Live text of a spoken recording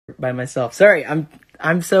by myself. Sorry,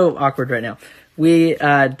 I'm so awkward right now. We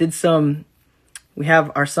we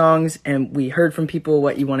have our songs, and we heard from people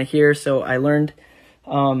what you want to hear, so I learned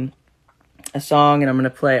a song, and I'm going to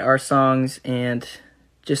play our songs and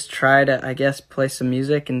just try to, I guess, play some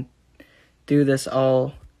music and do this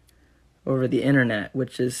all over the internet,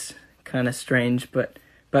 which is kind of strange, but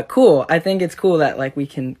cool. I think it's cool that like we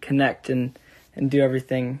can connect and do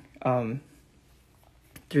everything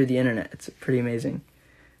through the internet. It's pretty amazing.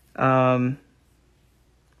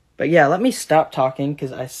 But yeah, let me stop talking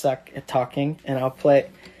because I suck at talking, and I'll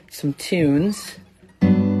play some tunes.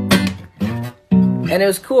 And it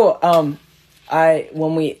was cool.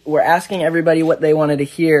 When we were asking everybody what they wanted to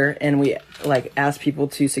hear, and we like asked people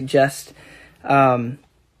to suggest some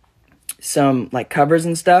like covers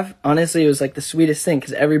and stuff. Honestly, it was like the sweetest thing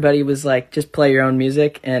because everybody was like, just play your own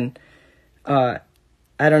music, and I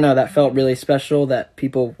don't know, that felt really special that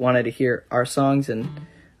people wanted to hear our songs, and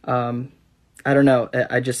I don't know,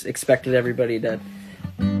 I just expected everybody to,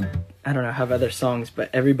 I don't know, have other songs,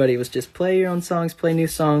 but everybody was just play your own songs, play new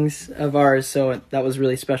songs of ours, so that was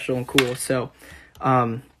really special and cool. So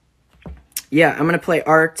yeah, I'm going to play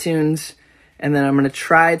our tunes, and then I'm going to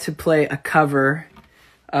try to play a cover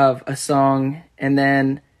of a song, and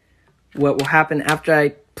then what will happen after I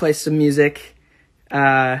play some music,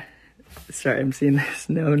 sorry, I'm seeing this,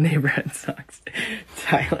 no neighborhood songs,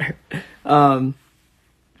 Tyler.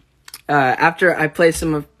 After I play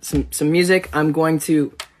some music, I'm going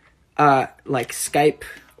to like Skype,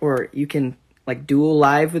 or you can like dual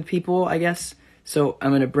live with people, I guess. So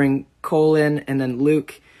I'm gonna bring Cole in, and then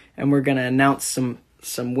Luke, and we're gonna announce some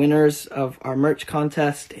winners of our merch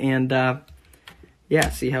contest, and yeah,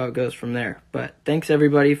 see how it goes from there. But thanks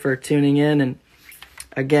everybody for tuning in, and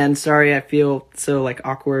again, sorry I feel so like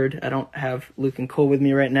awkward. I don't have Luke and Cole with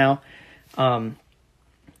me right now.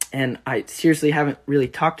 And I seriously haven't really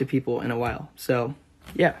talked to people in a while. So,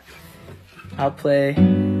 yeah. I'll play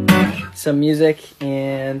some music,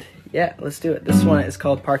 and yeah, let's do it. This one is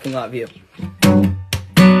called Parking Lot View.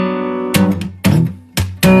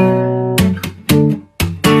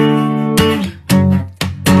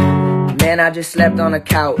 Man, I just slept on a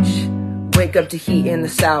couch. Wake up to heat in the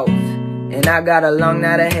south, and I got a long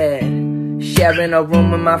night ahead. Sharing a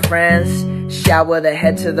room with my friends. Shower, they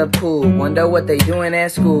head to the pool. Wonder what they doing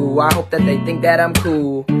at school. I hope that they think that I'm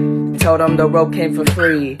cool. Told them the rope came for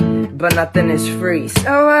free, but nothing is free.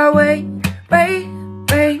 So I wait.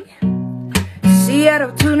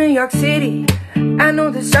 Seattle to New York City. I know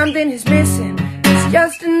that something is missing. It's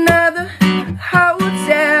just another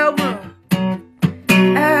hotel room.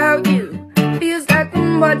 How you feels like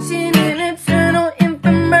I'm watching an eternal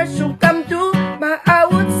infomercial come through my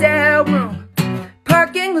hotel room.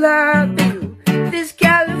 Parking lot view. This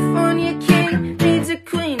California king needs a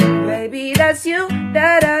queen, and baby, that's you.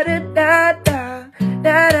 Da da da da da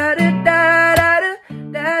da da da da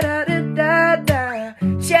da da da da.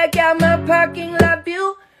 Check out my parking lot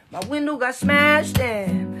view. My window got smashed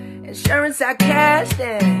in, insurance I cashed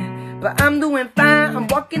in, but I'm doing fine. I'm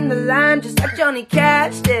walking the line just like Johnny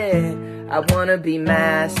Cash did. I wanna be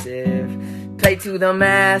massive, play to the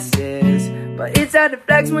masses, but it's hard to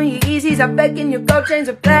flex when your Yeezys are fake and your gold chains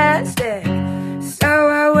are plastic. So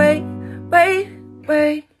I wait.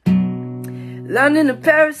 London to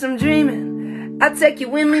Paris, I'm dreaming. I'll take you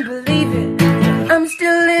with me, believe it. I'm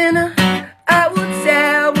still in a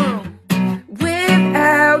hotel room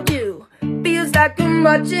without you. Feels like I'm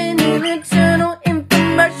watching an eternal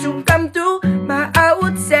infomercial come through my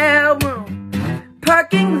hotel room.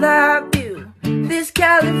 Parking lot view. This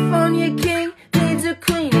California king needs a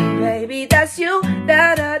queen, and baby, that's you.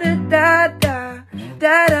 Da da da da da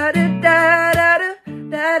da da da da da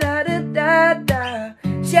da da da da.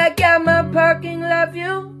 Check out my parking lot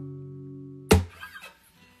view.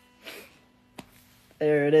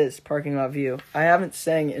 There it is, parking lot view. I haven't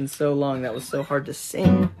sang in so long. That was so hard to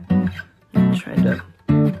sing.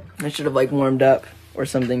 I should have like warmed up or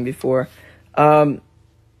something before.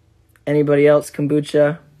 Anybody else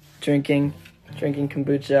kombucha drinking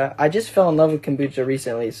kombucha? I just fell in love with kombucha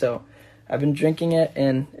recently, so I've been drinking it,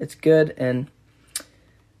 and it's good. And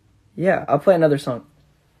yeah, I'll play another song.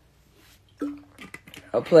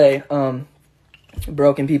 I'll play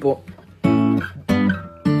Broken People.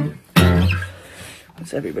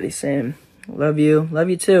 What's everybody saying? Love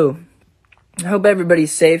you too. I hope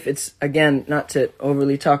everybody's safe. It's, again, not to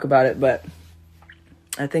overly talk about it, but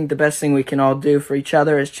I think the best thing we can all do for each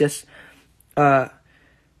other is just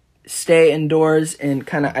stay indoors and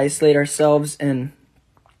kind of isolate ourselves, and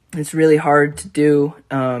it's really hard to do.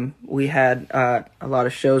 We had a lot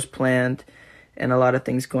of shows planned and a lot of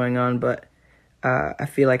things going on, but I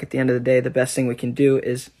feel like at the end of the day, the best thing we can do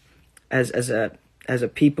is as a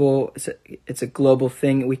people, it's a global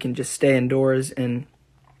thing. We can just stay indoors and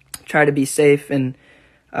try to be safe, and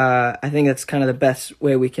I think that's kind of the best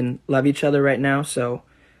way we can love each other right now. So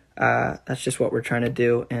that's just what we're trying to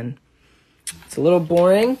do, and it's a little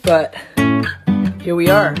boring, but here we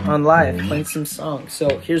are on live playing some songs.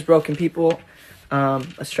 So here's Broken People.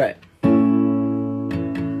 Let's try it.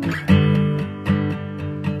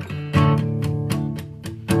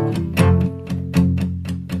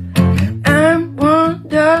 I'm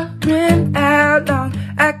wondering how long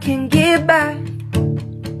I can get by.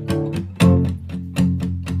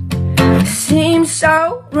 Seems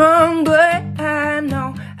so wrong, but I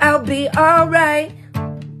know I'll be alright.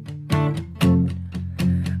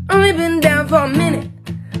 Only been down for a minute,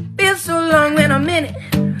 feels so long when I'm in it,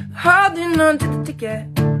 holding on to the ticket.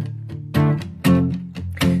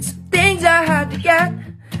 Some things are hard to get,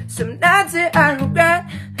 some nights that I regret,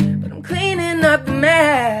 but I'm cleaning up the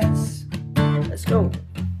mess. Let's go.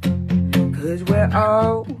 'Cause we're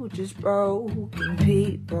all just broken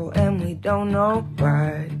people and we don't know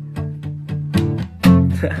why.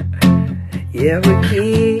 Yeah, we're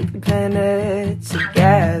keeping it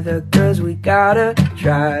together 'cause we gotta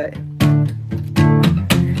try.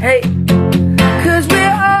 Hey, 'cause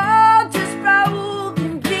we're all just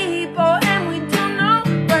broken people and we don't know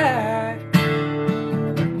why.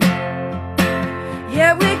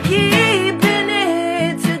 Yeah, we're keeping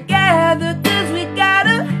it together 'cause we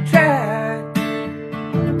gotta try.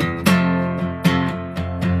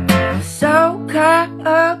 So caught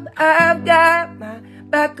up, I've got my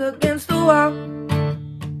back against the wall,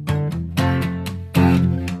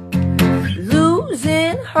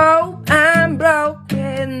 losing hope, I'm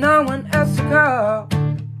broken, no one else to call.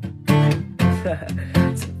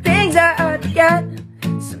 Some things I ought to get,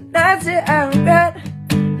 some nights that I regret.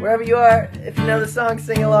 Wherever you are, if you know the song,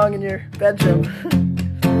 sing along in your bedroom.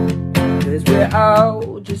 'Cause we're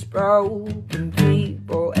all just broken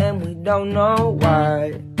people and we don't know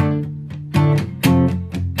why.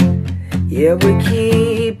 Yeah, we're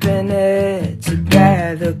keeping it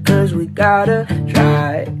together 'cause we gotta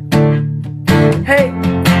try. Hey,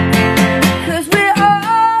 'cause we're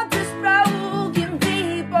all just broken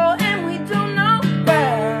people and we don't know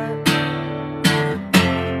why.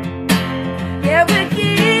 Yeah, we're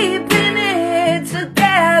keeping it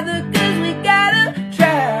together 'cause we gotta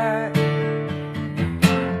try.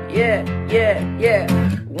 Yeah.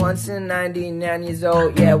 Once in 99 years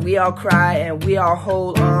old, yeah, we all cry and we all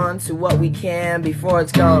hold on to what we can before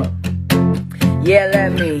it's gone. Yeah,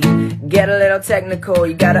 let me get a little technical.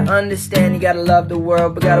 You gotta understand, you gotta love the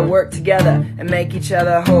world, but gotta work together and make each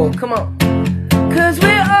other whole. Come on. 'Cause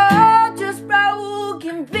we're all just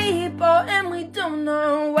broken people and we don't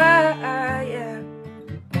know why, yeah.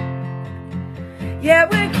 Yeah,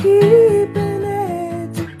 we're keeping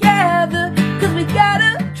it together 'cause we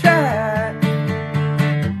gotta try.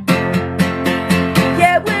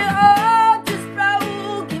 Yeah, we're all just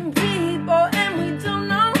broken people and we don't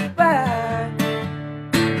know why.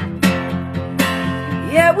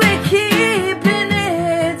 Yeah, we're keeping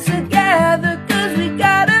it together 'cause we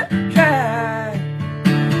gotta try.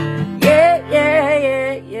 Yeah.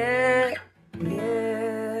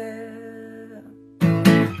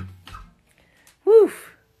 Woo.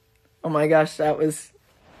 Oh my gosh, that was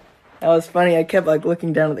funny. I kept like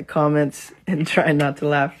looking down at the comments and trying not to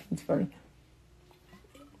laugh. It's funny.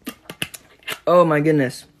 Oh my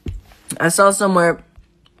goodness. I saw somewhere,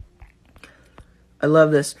 I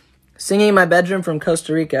love this, singing in my bedroom from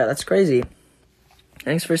Costa Rica. That's crazy.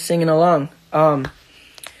 Thanks for singing along. I'm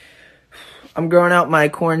growing out my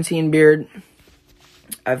quarantine beard.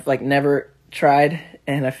 I've like never tried,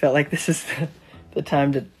 and I felt like this is the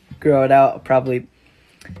time to grow it out. I'll probably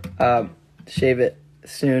shave it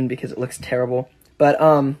soon because it looks terrible. But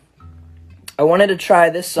I wanted to try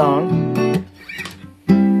this song.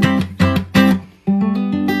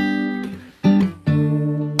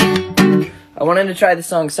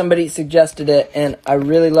 Somebody suggested it, and I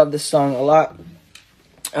really love this song a lot.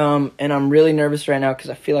 And I'm really nervous right now because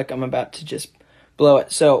I feel like I'm about to just blow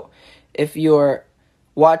it. So if you're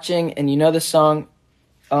watching and you know this song,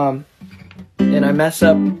 and I mess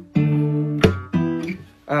up,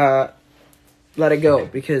 let it go,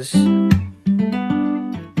 because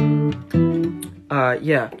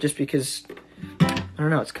just because I don't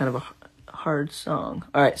know, it's kind of a hard song.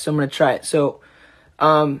 All right, so I'm gonna try it. So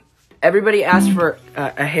everybody asked for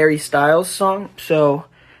a Harry Styles song, so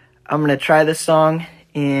I'm gonna try this song,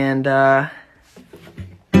 and yeah,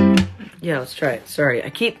 let's try it. Sorry,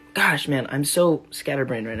 gosh man, I'm so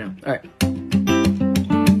scatterbrained right now. All right.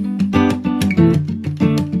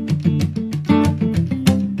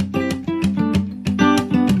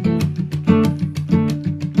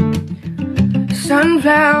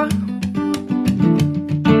 Sunflower,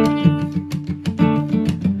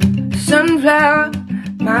 sunflower,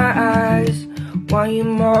 my eyes want you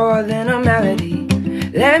more than a melody.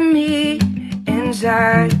 Let me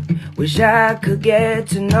inside, wish I could get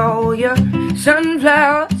to know you.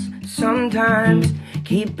 Sunflowers, sometimes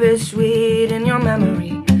keep it sweet in your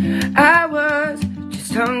memory. I was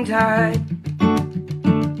just tongue-tied.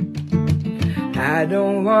 I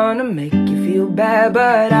don't wanna make you feel bad,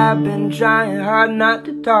 but I've been trying hard not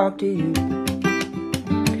to talk to you.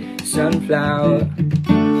 Sunflower.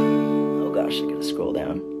 Oh gosh, I gotta scroll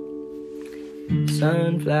down.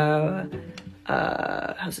 Sunflower.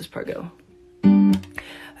 How's this part go?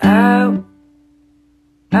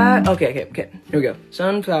 Okay. Here we go.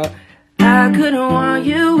 Sunflower. I couldn't want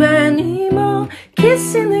you anymore.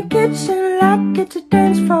 Kiss in the kitchen like it's a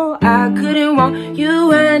dance floor. I couldn't want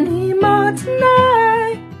you anymore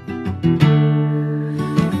tonight.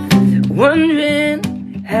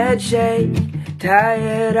 Wondering, head shake,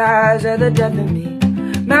 tired eyes are the death of me.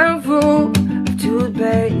 Mouthful of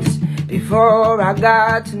toothpaste before I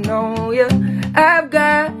got to know you. I've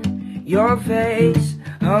got your face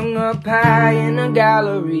hung up high in a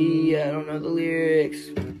gallery. I don't know the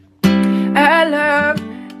lyrics. I love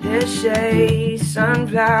this shade,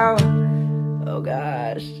 sunflower. Oh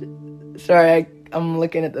gosh. Sorry, I'm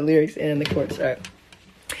looking at the lyrics and the chords. Sorry.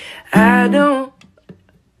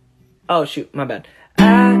 Oh shoot, my bad.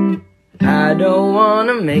 I don't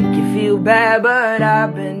wanna make you feel bad, but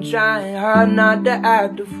I've been trying hard not to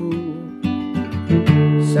act a fool.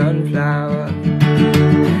 Sunflower.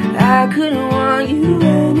 I couldn't want you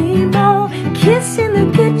anymore. Kiss in the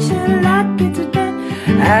kitchen like it's a dance.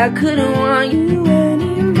 I couldn't want you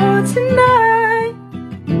anymore tonight.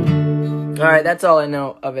 Alright, that's all I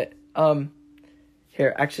know of it.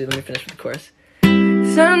 Here, actually, let me finish with the chorus.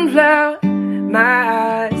 Sunflower,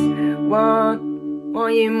 my eyes want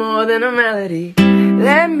you more than a melody.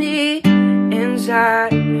 Let me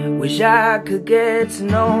inside, wish I could get to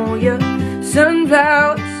know you.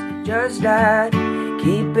 Sunflowers just died,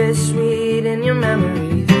 keep it sweet in your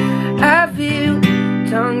memories. I feel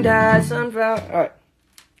tongue-tied, sunflower. Alright,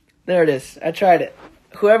 there it is. I tried it.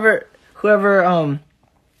 Whoever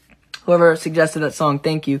suggested that song,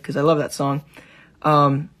 thank you, because I love that song.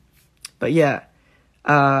 But yeah,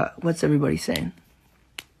 what's everybody saying?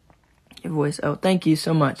 Your voice. Oh, thank you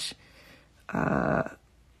so much.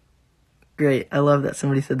 Great. I love that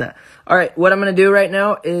somebody said that. All right, what I'm gonna do right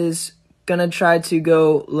now is gonna try to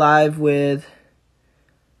go live with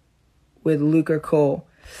Luke or Cole.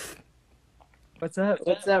 What's up?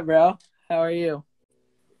 What's up, bro? How are you?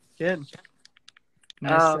 Good.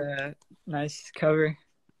 Nice cover.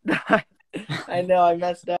 I know I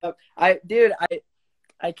messed up. I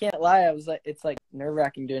can't lie. I was like, it's like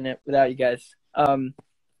nerve-wracking doing it without you guys.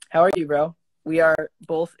 How are you, bro? We are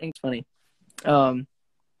both funny. Oh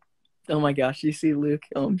my gosh, you see Luke?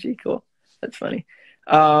 OMG, cool. That's funny.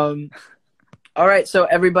 All right, so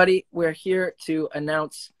everybody, we're here to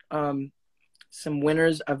announce some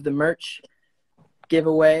winners of the merch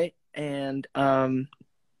giveaway, and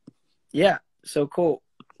yeah, so cool.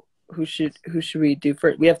 Who should we do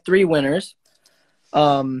first? We have 3 winners.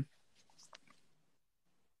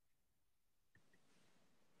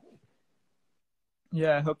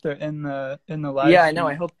 Yeah, I hope they're in the live. Yeah, I know.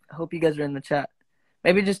 I hope you guys are in the chat.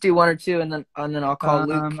 Maybe just do 1 or 2, and then I'll call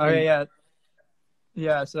Luke. Okay,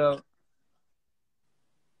 yeah. So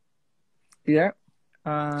you there?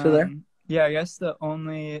 Still there? Yeah, I guess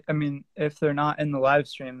if they're not in the live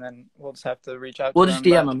stream, then we'll just have to reach out. We'll just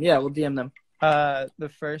DM them. Yeah, we'll DM them. The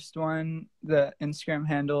first one, the Instagram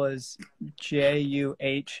handle is juh.pf.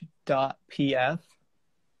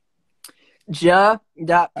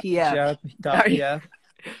 Juh.pf.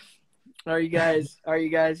 Are you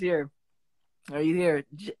guys here? Are you here?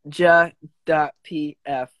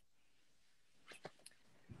 Juh.pf.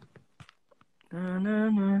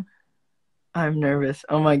 No. I'm nervous.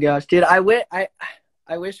 Oh my gosh, dude! I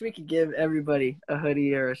wish we could give everybody a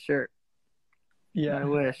hoodie or a shirt. Yeah, I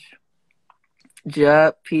wish.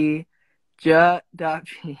 Juh.pf.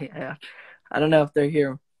 I don't know if they're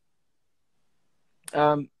here.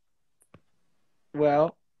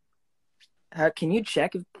 Well, can you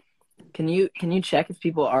check if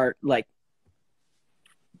people are like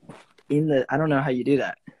in the? I don't know how you do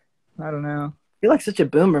that. I don't know. I feel like such a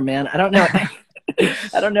boomer, man. I don't know.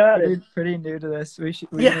 I don't know how to. Pretty new to this. We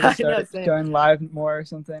need to start going live more or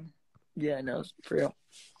something. Yeah, I know, for real.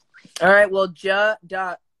 All right, well,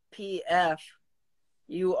 juh.pf,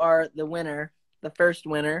 you are the winner, the first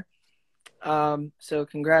winner. So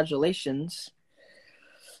congratulations.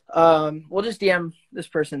 We'll just DM this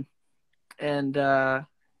person, and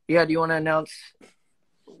Yeah, do you want to announce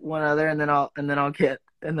one other, and then I'll get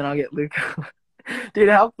Luke. Dude,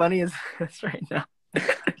 how funny is this right now?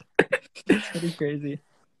 It's pretty crazy.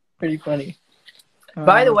 Pretty funny.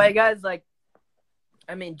 By the Um, way, guys, like,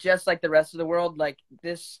 I mean, just like the rest of the world, like,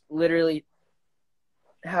 this literally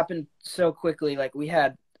happened so quickly. Like, we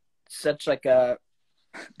had such like a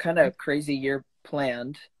kind of crazy year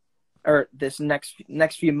planned, or this next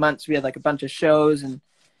few months we had like a bunch of shows and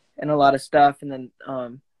a lot of stuff, and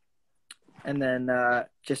then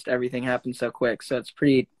just everything happened so quick. So it's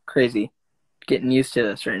pretty crazy getting used to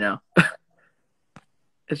this right now.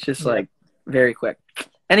 It's just like very quick.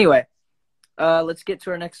 Anyway, let's get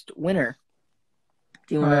to our next winner.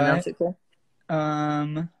 Do you want to announce it, Cole?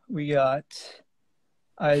 We got,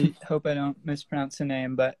 I hope I don't mispronounce the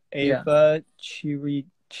name, but Ava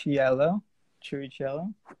Chiricello.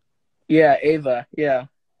 Yeah, Ava. Yeah.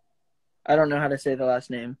 I don't know how to say the last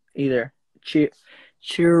name either. Chiricello.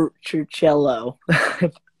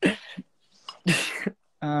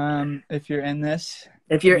 If you're in this,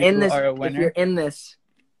 If you're in this,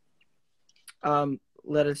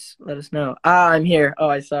 let us know. I'm here. Oh,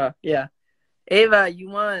 I saw. Yeah. Ava, you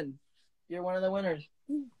won. You're one of the winners.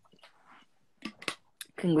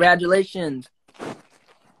 Congratulations.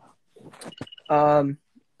 I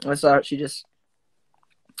saw she's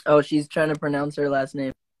trying to pronounce her last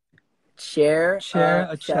name.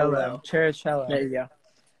 Chiricello. There you go.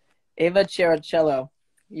 Ava Chiricello,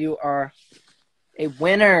 you are a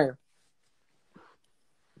winner.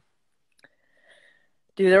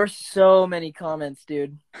 Dude, there were so many comments,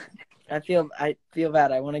 dude. I feel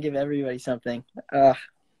bad. I want to give everybody something. But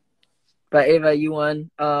Ava, you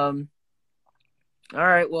won. All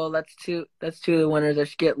right, well, that's two of the winners. I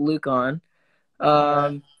should get Luke on.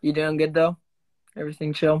 You doing good though?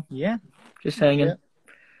 Everything chill? Yeah. Just hanging. Yeah.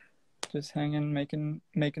 Just hanging, making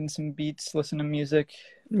some beats, listening to music.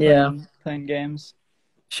 Yeah. Playing games.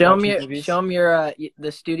 Show them your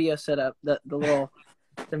the studio setup, the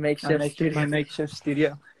makeshift studio. My makeshift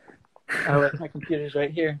studio. My computer's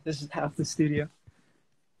right here. This is half the studio.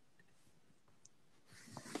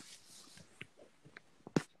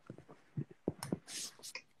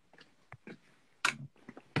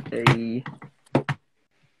 Hey.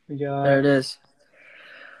 There it is.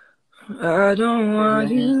 I don't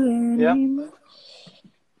want you anymore. Yep.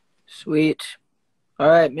 Sweet. All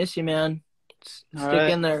right, miss you, man.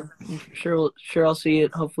 Stick in there. Sure I'll see you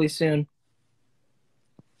hopefully soon.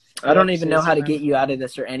 I don't even know how to get you out of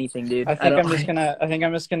this or anything, dude. I think I'm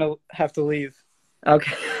just gonna have to leave.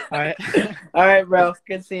 Okay. All right. All right, bro.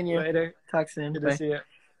 Good seeing you. Later. Talk soon. Good to see you.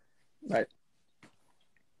 Bye.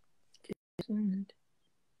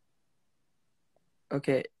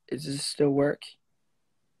 Okay, does this still work?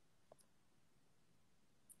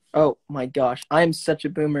 Oh my gosh, I am such a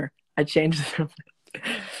boomer. I changed them.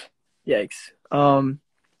 Yikes.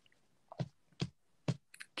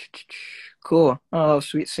 Cool. Oh,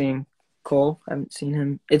 sweet seeing Cole. I haven't seen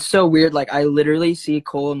him. It's so weird. Like, I literally see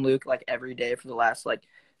Cole and Luke like every day for the last like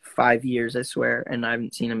 5 years, I swear, and I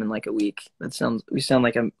haven't seen him in like a week. We sound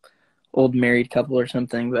like an old married couple or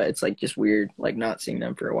something, but it's like just weird, like not seeing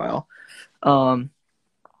them for a while.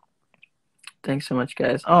 Thanks so much,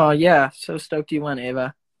 guys. Oh yeah, so stoked you won,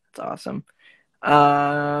 Ava. That's awesome.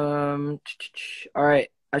 All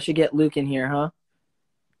right, I should get Luke in here, huh?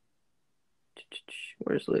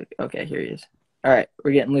 Where's Luke? Okay, here he is. All right,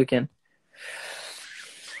 we're getting Luke in.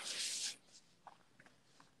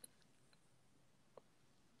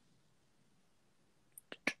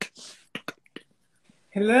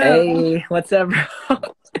 Hello. Hey, what's up, bro?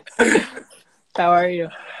 How are you?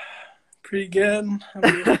 Pretty good. How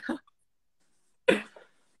are you?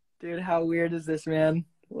 Dude, how weird is this, man?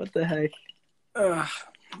 What the heck?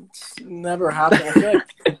 It's never happened. I feel like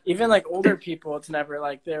even like older people, it's never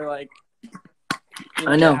like they're like,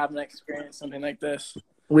 I know, haven't experienced something like this.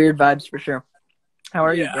 Weird vibes for sure. How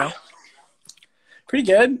are you, bro? Pretty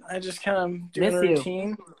good. I just kind of doing miss a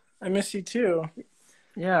routine. I miss you too.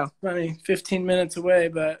 Yeah. I mean, 15 minutes away,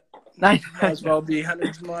 but might as well be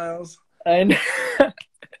hundreds of miles. I know.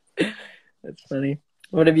 That's funny.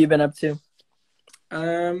 What have you been up to?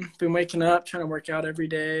 Been waking up, trying to work out every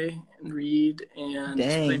day and read and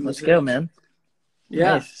dang, play let's go, man.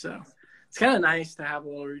 Yeah, nice. So it's kind of nice to have a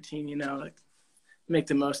little routine, you know, like make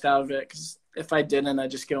the most out of it. Because if I didn't, I'd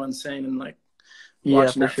just go insane and like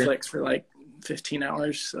watch Netflix for like 15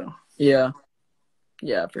 hours. So yeah,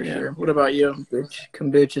 for sure. What about you?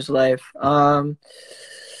 Kombucha's life.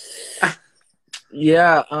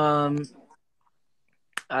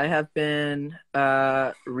 I have been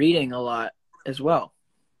reading a lot as well.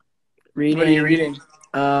 What are you reading?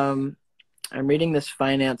 I'm reading this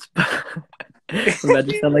finance book. I'm about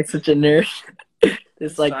to sound like such a nerd.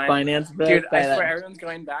 This like fine. finance book. Dude, I swear everyone's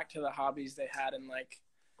going back to the hobbies they had in like,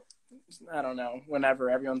 I don't know, whenever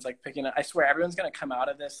everyone's like picking up. I swear everyone's going to come out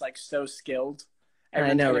of this like so skilled.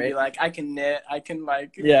 Everyone's going to be like, I can knit, I can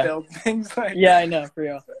like build things like. Yeah, I know, for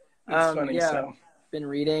real. It's funny, yeah, so. Been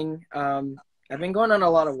reading. I've been going on a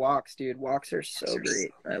lot of walks, dude. Walks are so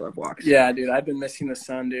great. I love walks. Yeah, dude, I've been missing the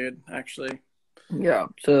sun, dude, actually. Yeah,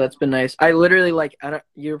 so that's been nice. I literally like,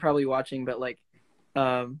 you're probably watching, but like,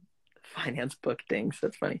 finance book things.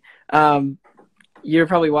 That's funny. You're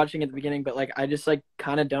probably watching at the beginning, but like, I just like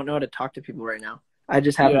kind of don't know how to talk to people right now. I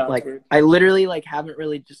just haven't I literally like haven't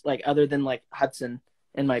really just like, other than like Hudson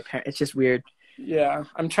and my parents. It's just weird. Yeah,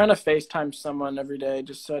 I'm trying to FaceTime someone every day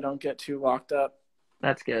just so I don't get too locked up.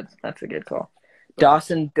 That's good. That's a good call.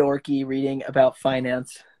 Dawson Dorky reading about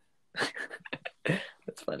finance.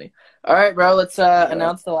 That's funny. All right, bro. Let's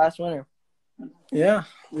announce the last winner. Yeah,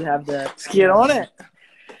 we have the. Let's get on it.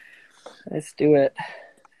 Let's do it.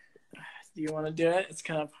 Do you want to do it?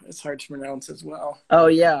 It's hard to pronounce as well. Oh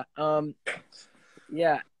yeah.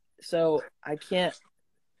 Yeah. So I can't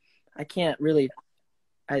really.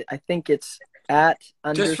 I think it's at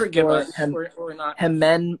 _ just forgive us. We're not.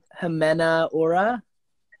 Jimena Ora.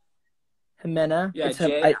 Jimena. Yeah.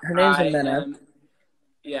 Her name's Jimena.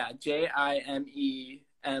 Yeah.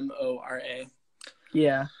 JIMEMORA.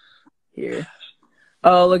 Yeah. Here.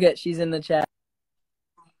 Oh, look at, she's in the chat.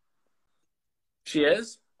 She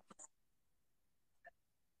is?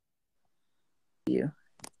 You.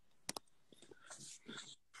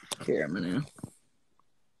 Here, I'm gonna.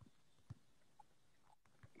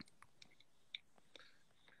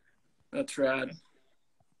 That's rad.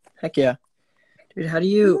 Heck yeah. Dude, how do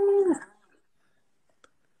you.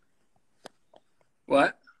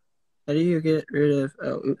 What? How do you get rid of.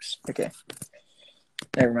 Oh, oops. Okay.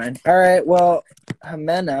 Never mind. All right. Well,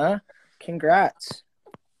 Jimena, congrats.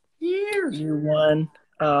 Years. You won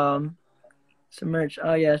some merch.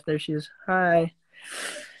 Oh, yes. There she is. Hi.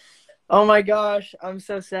 Oh, my gosh. I'm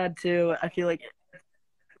so sad, too. I feel like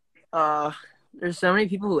there's so many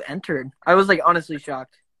people who entered. I was, like, honestly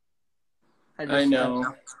shocked. I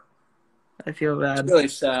know. I feel bad. It's really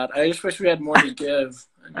sad. I just wish we had more to give.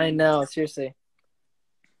 I know. Seriously.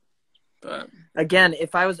 But again,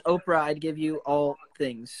 if I was Oprah, I'd give you all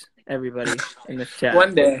things, everybody in this chat.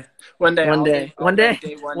 One day when I'm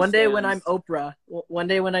Oprah, one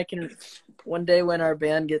day when our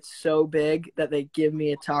band gets so big that they give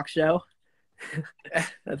me a talk show,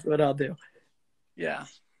 that's what I'll do. Yeah.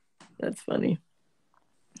 That's funny.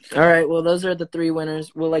 All right. Well, those are the 3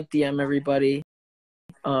 winners. We'll like DM everybody.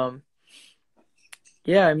 Yeah.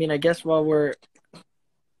 I mean, I guess while we're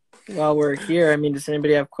here, I mean, does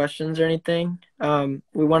anybody have questions or anything?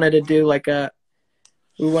 We wanted to do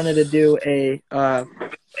a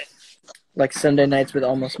like Sunday nights with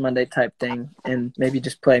Almost Monday type thing, and maybe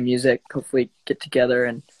just play music, hopefully get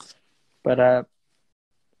together but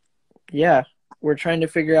yeah, we're trying to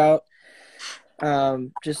figure out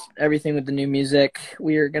just everything with the new music.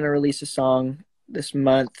 We are going to release a song this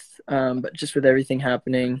month, but just with everything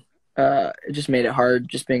happening, it just made it hard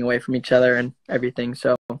just being away from each other and everything.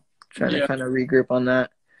 So trying to kind of regroup on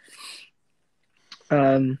that.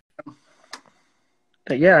 But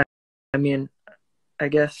yeah, I mean,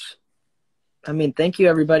 thank you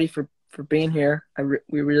everybody for being here.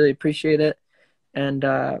 We really appreciate it. And,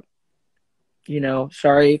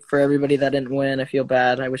 sorry for everybody that didn't win. I feel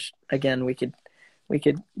bad. I wish, again, we could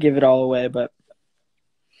give it all away, but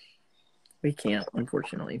we can't,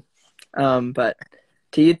 unfortunately. But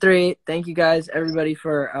to you 3, thank you guys, everybody,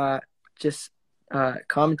 for just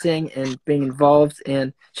commenting and being involved.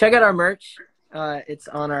 And check out our merch. It's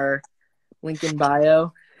on our link in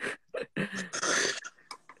bio.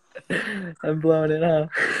 I'm blowing it up.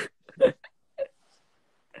 It's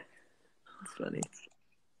funny.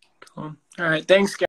 Cool. All right. Thanks, guys.